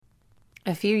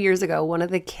A few years ago, one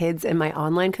of the kids in my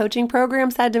online coaching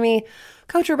program said to me,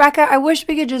 Coach Rebecca, I wish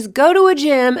we could just go to a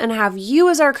gym and have you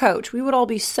as our coach. We would all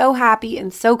be so happy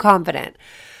and so confident.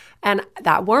 And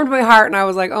that warmed my heart. And I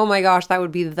was like, oh my gosh, that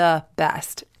would be the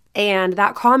best. And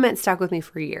that comment stuck with me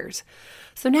for years.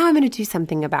 So now I'm going to do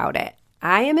something about it.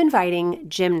 I am inviting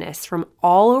gymnasts from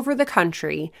all over the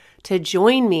country to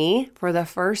join me for the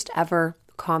first ever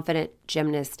Confident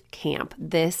Gymnast Camp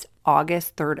this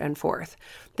August 3rd and 4th.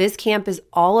 This camp is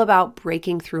all about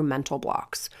breaking through mental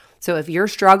blocks. So if you're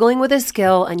struggling with a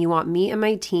skill and you want me and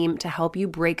my team to help you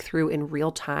break through in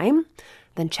real time,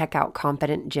 then check out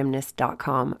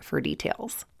confidentgymnast.com for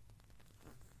details.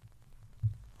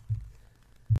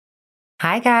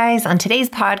 Hi guys, on today's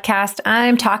podcast,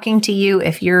 I'm talking to you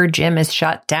if your gym is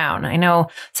shut down. I know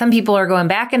some people are going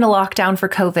back into lockdown for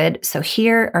COVID, so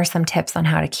here are some tips on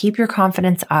how to keep your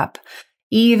confidence up,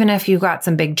 even if you've got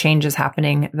some big changes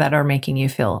happening that are making you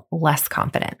feel less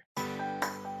confident.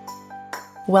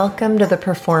 Welcome to the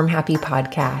Perform Happy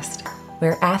podcast,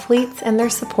 where athletes and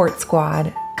their support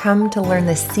squad come to learn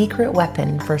the secret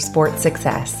weapon for sports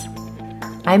success.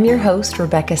 I'm your host,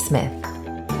 Rebecca Smith.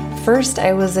 First,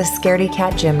 I was a scaredy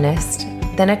cat gymnast,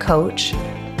 then a coach.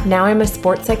 Now I'm a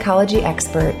sports psychology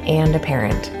expert and a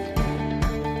parent.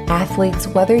 Athletes,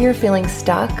 whether you're feeling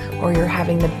stuck or you're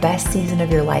having the best season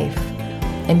of your life,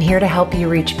 I'm here to help you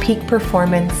reach peak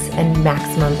performance and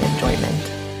maximum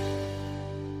enjoyment.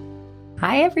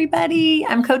 Hi, everybody.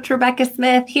 I'm Coach Rebecca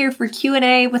Smith here for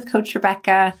Q&A with Coach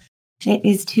Rebecca. It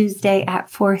is Tuesday at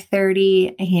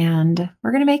 4:30, and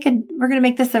we're gonna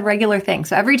make this a regular thing.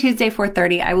 So every Tuesday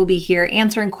 4:30, I will be here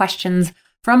answering questions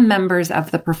from members of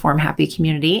the Perform Happy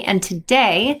community. And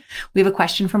today we have a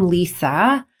question from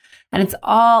Lisa, and it's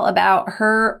all about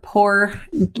her poor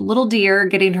little dear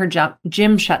getting her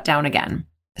gym shut down again.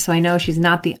 So I know she's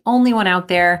not the only one out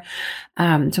there. So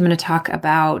I'm going to talk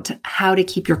about how to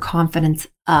keep your confidence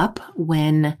up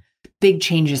when big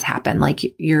changes happen, like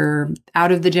you're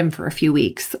out of the gym for a few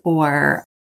weeks or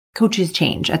coaches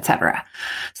change, etc.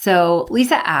 So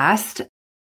Lisa asked,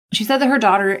 she said that her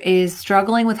daughter is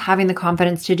struggling with having the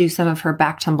confidence to do some of her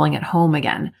back tumbling at home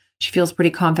again. She feels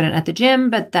pretty confident at the gym,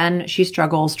 but then she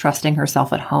struggles trusting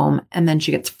herself at home, and then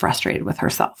she gets frustrated with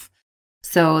herself.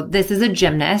 So this is a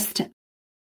gymnast,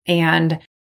 and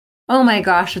oh my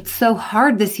gosh, it's so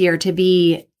hard this year to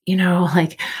be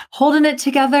like holding it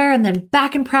together and then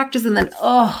back in practice and then,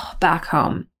 back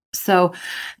home. So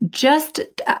just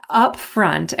up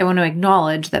front, I want to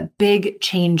acknowledge that big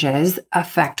changes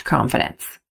affect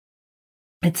confidence.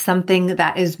 It's something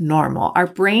that is normal. Our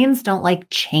brains don't like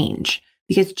change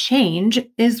because change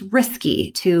is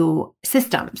risky to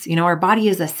systems. Our body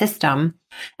is a system.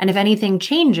 And if anything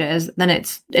changes, then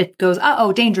it goes,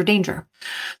 danger, danger.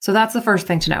 So that's the first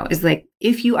thing to know is like,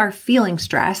 if you are feeling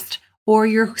stressed, or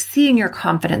you're seeing your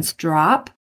confidence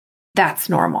drop, that's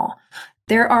normal.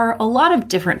 There are a lot of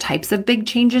different types of big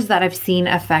changes that I've seen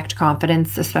affect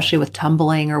confidence, especially with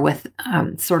tumbling or with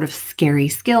sort of scary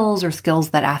skills or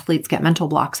skills that athletes get mental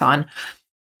blocks on.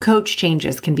 Coach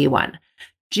changes can be one.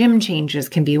 Gym changes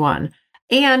can be one.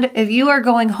 And if you are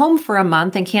going home for a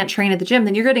month and can't train at the gym,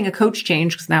 then you're getting a coach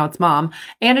change because now it's mom,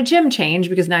 and a gym change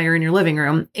because now you're in your living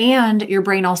room. And your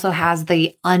brain also has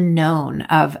the unknown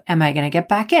of, am I going to get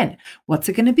back in? What's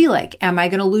it going to be like? Am I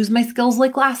going to lose my skills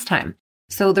like last time?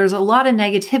 So there's a lot of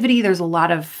negativity. There's a lot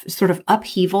of sort of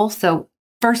upheaval. So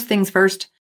first things first,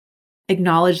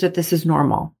 acknowledge that this is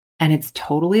normal. And it's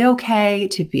totally okay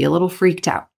to be a little freaked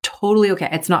out. Totally okay.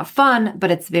 It's not fun, but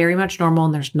it's very much normal.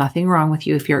 And there's nothing wrong with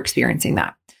you if you're experiencing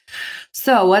that.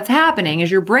 So what's happening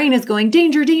is your brain is going,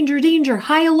 danger, danger, danger,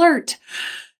 high alert.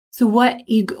 So what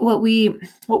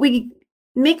we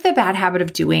make the bad habit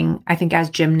of doing, I think,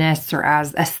 as gymnasts or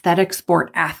as aesthetic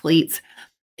sport athletes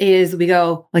is we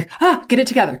go like, get it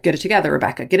together,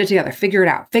 Rebecca, get it together, figure it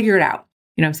out.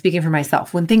 I'm speaking for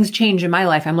myself. When things change in my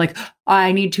life, I'm like,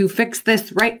 I need to fix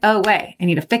this right away. I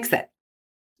need to fix it.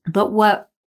 But what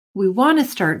we want to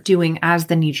start doing as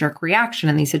the knee-jerk reaction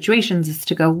in these situations is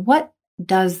to go, what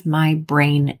does my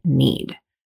brain need?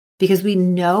 Because we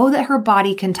know that her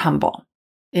body can tumble.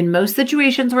 In most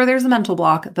situations where there's a mental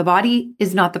block, the body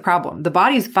is not the problem. The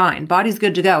body's fine. Body's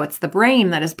good to go. It's the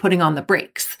brain that is putting on the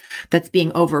brakes, that's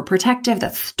being overprotective,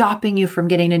 that's stopping you from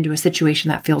getting into a situation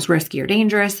that feels risky or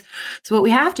dangerous. So what we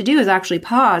have to do is actually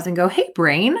pause and go, hey,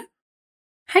 brain,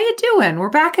 how you doing? We're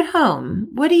back at home.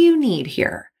 What do you need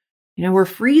here? We're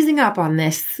freezing up on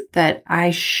this that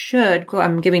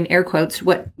I'm giving air quotes,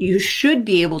 what you should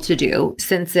be able to do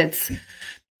since it's,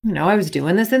 I was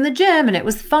doing this in the gym and it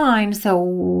was fine. So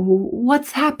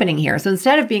what's happening here? So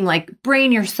instead of being like,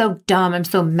 brain, you're so dumb, I'm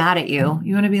so mad at you.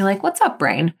 You want to be like, what's up,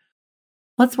 brain?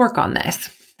 let's work on this.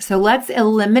 So let's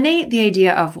eliminate the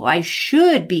idea of, well, I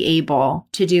should be able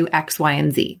to do X, Y,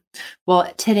 and Z.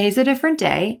 Well, today's a different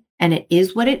day and it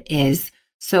is what it is.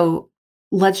 So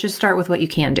let's just start with what you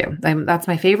can do. That's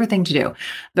my favorite thing to do.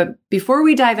 But before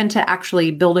we dive into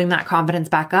actually building that confidence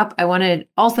back up, I want to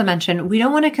also mention, we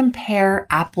don't want to compare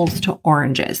apples to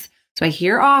oranges. So I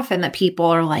hear often that people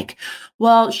are like,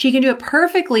 well, she can do it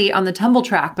perfectly on the tumble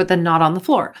track, but then not on the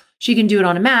floor. She can do it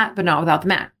on a mat, but not without the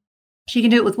mat. She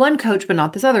can do it with one coach, but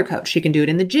not this other coach. She can do it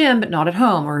in the gym, but not at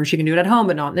home, or she can do it at home,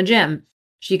 but not in the gym.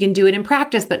 She can do it in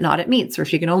practice, but not at meets, or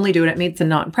she can only do it at meets and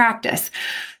not in practice.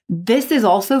 This is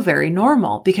also very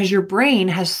normal because your brain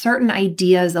has certain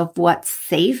ideas of what's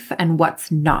safe and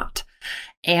what's not.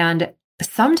 And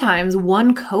sometimes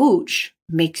one coach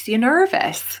makes you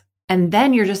nervous. And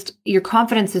then your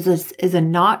confidence is a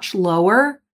notch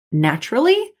lower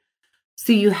naturally.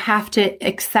 So you have to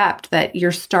accept that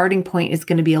your starting point is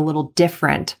going to be a little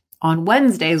different on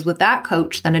Wednesdays with that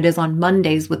coach than it is on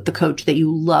Mondays with the coach that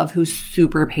you love, who's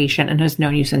super patient and has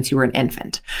known you since you were an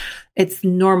infant. It's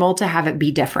normal to have it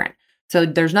be different. So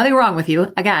there's nothing wrong with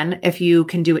you, again, if you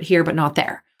can do it here, but not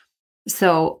there.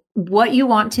 So what you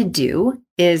want to do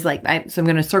is so I'm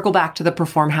going to circle back to the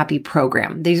Perform Happy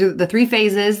program. These are the 3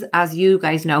 phases, as you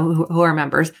guys know who are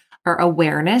members, are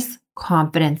awareness,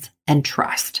 confidence, and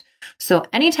trust. So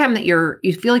anytime that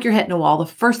you feel like you're hitting a wall, the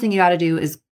first thing you got to do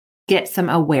is get some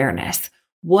awareness.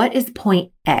 What is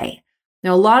point A?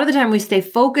 Now, a lot of the time we stay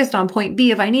focused on point B.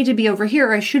 If I need to be over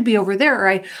here, I should be over there, or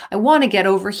I want to get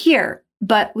over here.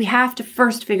 But we have to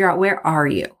first figure out, where are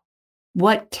you?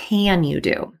 What can you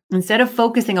do? Instead of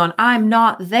focusing on, I'm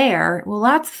not there. Well,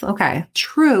 that's okay.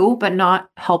 True, but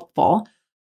not helpful.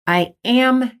 I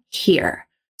am here.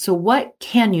 So what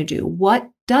can you do? What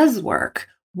does work?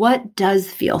 What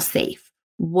does feel safe?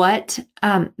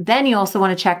 Then you also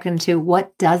want to check into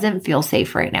what doesn't feel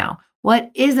safe right now.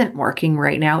 What isn't working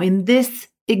right now in this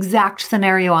exact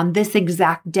scenario on this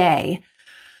exact day?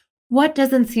 What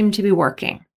doesn't seem to be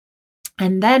working?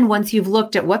 And then once you've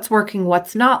looked at what's working,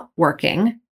 what's not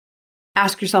working,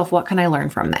 ask yourself, what can I learn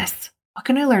from this? What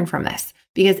can I learn from this?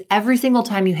 Because every single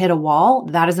time you hit a wall,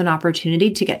 that is an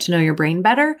opportunity to get to know your brain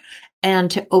better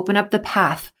and to open up the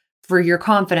path for your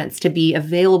confidence to be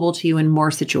available to you in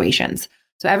more situations.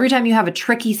 So every time you have a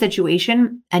tricky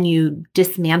situation and you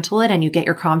dismantle it and you get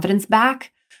your confidence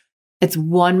back, it's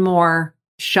one more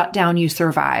shutdown you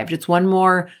survived. It's one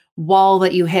more wall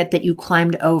that you hit that you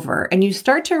climbed over. And you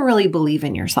start to really believe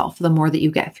in yourself the more that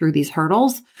you get through these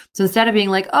hurdles. So instead of being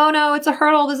like, oh no, it's a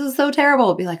hurdle, this is so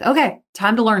terrible, be like, okay,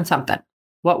 time to learn something.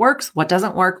 What works? What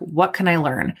doesn't work? What can I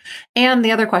learn? And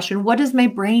the other question, what does my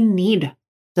brain need?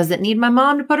 Does it need my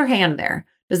mom to put her hand there?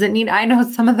 Does it need, I know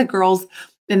some of the girls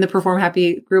in the Perform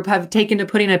Happy group have taken to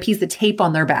putting a piece of tape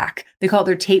on their back. They call it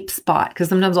their tape spot, because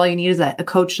sometimes all you need is a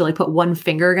coach to put one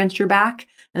finger against your back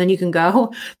and then you can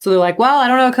go. So they're like, well, I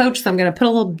don't know a coach, so I'm going to put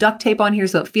a little duct tape on here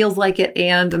so it feels like it,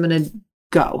 and I'm going to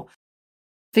go.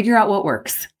 Figure out what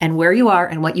works and where you are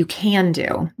and what you can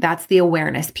do. That's the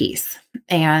awareness piece.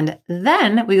 And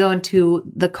then we go into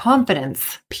the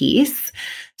confidence piece.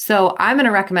 So I'm going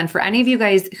to recommend for any of you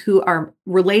guys who are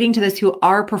relating to this, who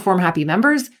are Perform Happy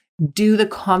members, do the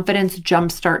Confidence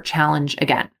Jumpstart Challenge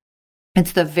again.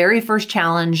 It's the very first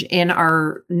challenge in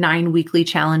our 9 weekly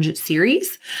challenge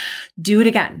series. Do it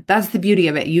again. That's the beauty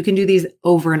of it. You can do these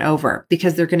over and over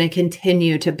because they're going to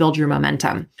continue to build your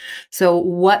momentum. So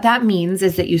what that means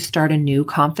is that you start a new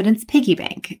confidence piggy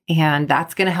bank, and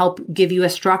that's going to help give you a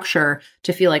structure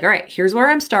to feel like, all right, here's where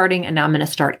I'm starting. And now I'm going to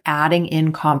start adding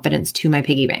in confidence to my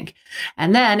piggy bank.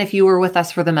 And then if you were with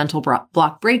us for the mental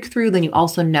block breakthrough, then you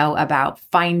also know about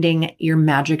finding your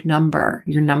magic number,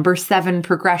 your number 7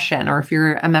 progression, or if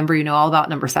you're a member, you know all about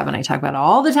number 7. I talk about it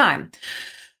all the time.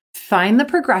 Find the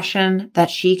progression that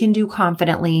she can do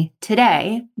confidently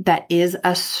today that is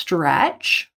a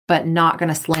stretch, but not going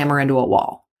to slam her into a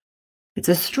wall. It's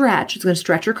a stretch. It's going to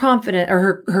stretch her confidence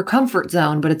or her comfort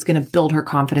zone, but it's going to build her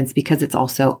confidence because it's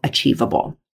also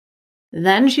achievable.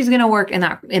 Then she's going to work in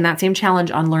that same challenge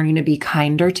on learning to be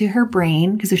kinder to her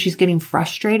brain, because if she's getting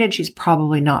frustrated, she's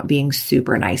probably not being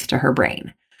super nice to her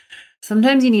brain.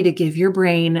 Sometimes you need to give your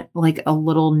brain a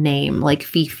little name, like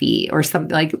Fifi or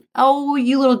something like, oh,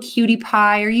 you little cutie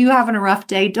pie, are you having a rough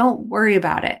day? Don't worry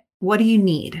about it. What do you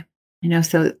need?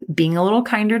 So being a little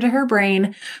kinder to her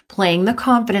brain, playing the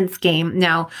confidence game.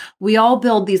 Now, we all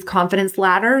build these confidence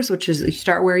ladders, which is you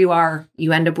start where you are,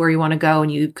 you end up where you want to go,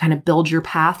 and you kind of build your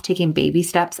path, taking baby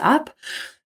steps up.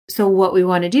 So what we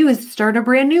want to do is start a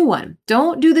brand new one.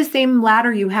 Don't do the same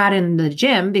ladder you had in the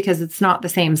gym because it's not the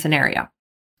same scenario.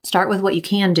 Start with what you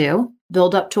can do,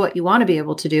 build up to what you want to be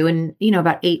able to do in,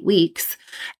 about 8 weeks.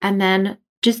 And then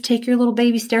just take your little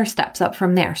baby stair steps up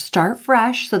from there. Start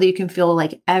fresh so that you can feel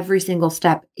like every single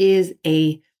step is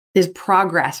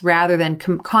progress rather than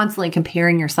constantly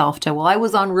comparing yourself to, well, I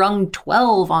was on rung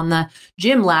 12 on the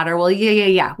gym ladder. Well,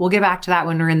 yeah. We'll get back to that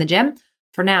when we're in the gym.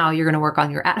 For now, you're going to work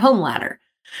on your at-home ladder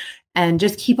and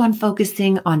just keep on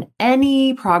focusing on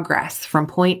any progress from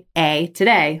point A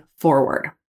today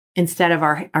forward instead of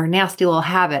our nasty little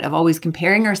habit of always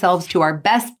comparing ourselves to our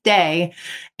best day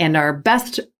and our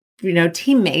best,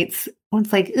 teammates.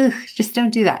 It's like, just don't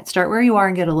do that. Start where you are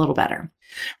and get a little better.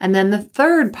 And then the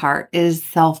third part is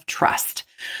self-trust.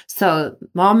 So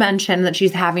Mom mentioned that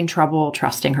she's having trouble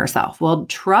trusting herself. Well,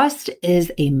 trust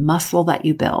is a muscle that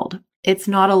you build. It's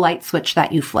not a light switch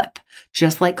that you flip.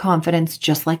 Just like confidence,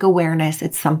 just like awareness,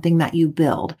 it's something that you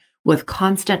build with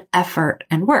constant effort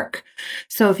and work.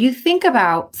 So if you think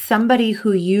about somebody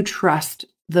who you trust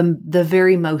the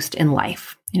very most in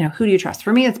life, who do you trust?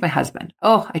 For me, it's my husband.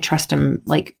 Oh, I trust him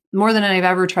like more than I've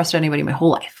ever trusted anybody in my whole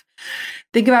life.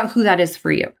 Think about who that is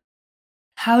for you.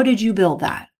 How did you build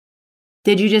that?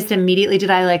 Did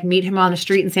I meet him on the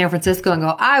street in San Francisco and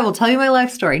go, I will tell you my life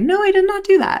story? No, I did not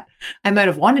do that. I might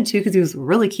have wanted to because he was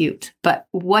really cute. But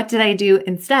what did I do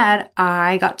instead?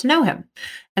 I got to know him.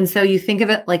 And so you think of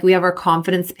it like we have our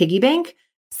confidence piggy bank.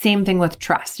 Same thing with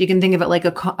trust. You can think of it like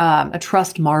a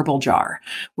trust marble jar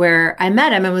where I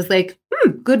met him and was like,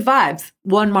 good vibes.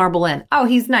 1 marble in. Oh,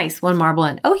 he's nice. 1 marble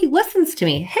in. Oh, he listens to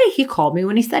me. Hey, he called me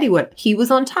when he said he would. He was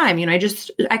on time.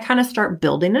 I kind of start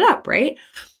building it up, right?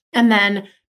 And then,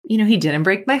 he didn't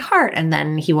break my heart. And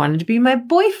then he wanted to be my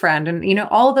boyfriend. And,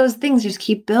 all those things just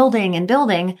keep building and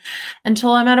building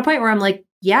until I'm at a point where I'm like,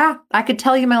 yeah, I could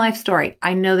tell you my life story.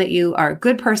 I know that you are a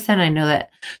good person. I know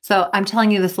that. So I'm telling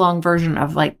you this long version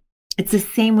of like, it's the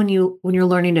same when you're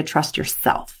learning to trust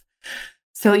yourself.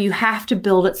 So you have to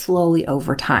build it slowly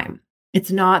over time. It's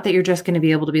not that you're just going to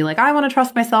be able to be like, I want to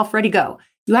trust myself, ready, go.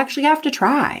 You actually have to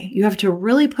try. You have to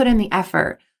really put in the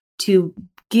effort to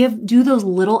do those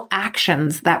little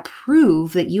actions that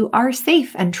prove that you are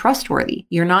safe and trustworthy.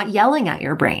 You're not yelling at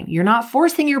your brain. You're not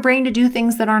forcing your brain to do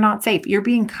things that are not safe. You're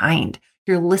being kind.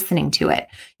 You're listening to it.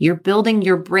 You're building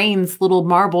your brain's little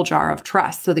marble jar of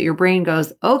trust so that your brain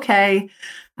goes, okay,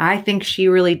 I think she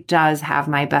really does have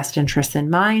my best interests in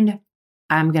mind.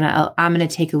 I'm going to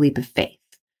take a leap of faith.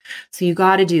 So you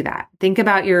got to do that. Think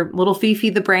about your little Fifi,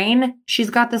 the brain. She's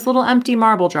got this little empty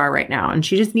marble jar right now, and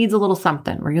she just needs a little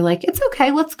something where you're like, it's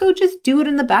okay. Let's go just do it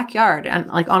in the backyard and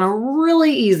like on a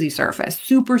really easy surface,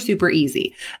 super, super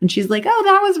easy. And she's like, oh,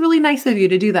 that was really nice of you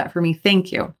to do that for me.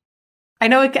 Thank you. I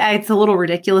know it's a little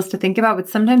ridiculous to think about, but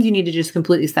sometimes you need to just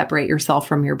completely separate yourself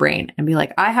from your brain and be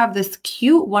like, I have this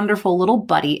cute, wonderful little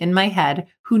buddy in my head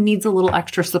who needs a little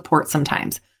extra support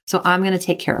sometimes. So I'm going to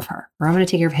take care of her, or I'm going to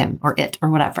take care of him or it or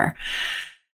whatever.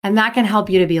 And that can help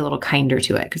you to be a little kinder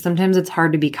to it, because sometimes it's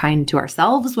hard to be kind to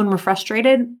ourselves when we're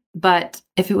frustrated. But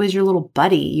if it was your little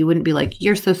buddy, you wouldn't be like,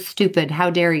 you're so stupid.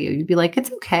 How dare you? You'd be like,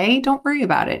 it's okay. Don't worry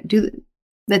about it.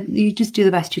 You just do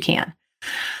the best you can.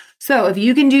 So if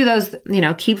you can do those,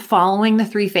 keep following the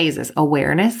 3 phases: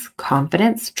 awareness,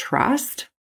 confidence, trust,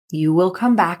 you will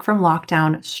come back from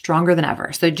lockdown stronger than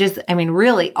ever. So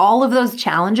really all of those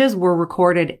challenges were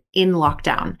recorded in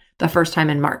lockdown the first time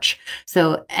in March.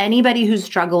 So anybody who's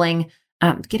struggling,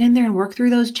 get in there and work through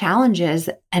those challenges,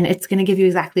 and it's going to give you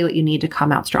exactly what you need to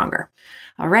come out stronger.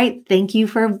 All right. Thank you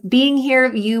for being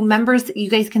here. You members, you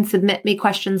guys can submit me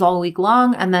questions all week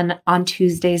long. And then on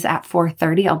Tuesdays at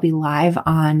 4:30, I'll be live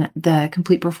on the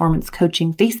Complete Performance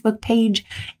Coaching Facebook page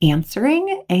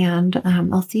answering. And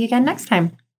I'll see you again next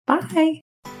time. Bye.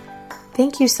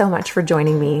 Thank you so much for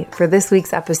joining me for this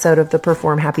week's episode of the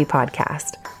Perform Happy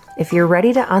podcast. If you're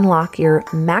ready to unlock your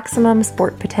maximum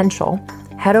sport potential,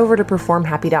 head over to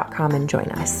performhappy.com and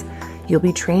join us. You'll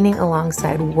be training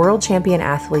alongside world champion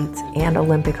athletes and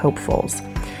Olympic hopefuls.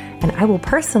 And I will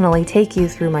personally take you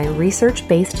through my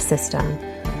research-based system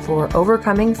for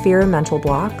overcoming fear and mental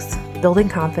blocks, building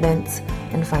confidence,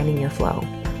 and finding your flow.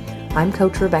 I'm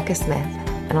Coach Rebecca Smith,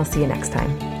 and I'll see you next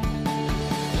time.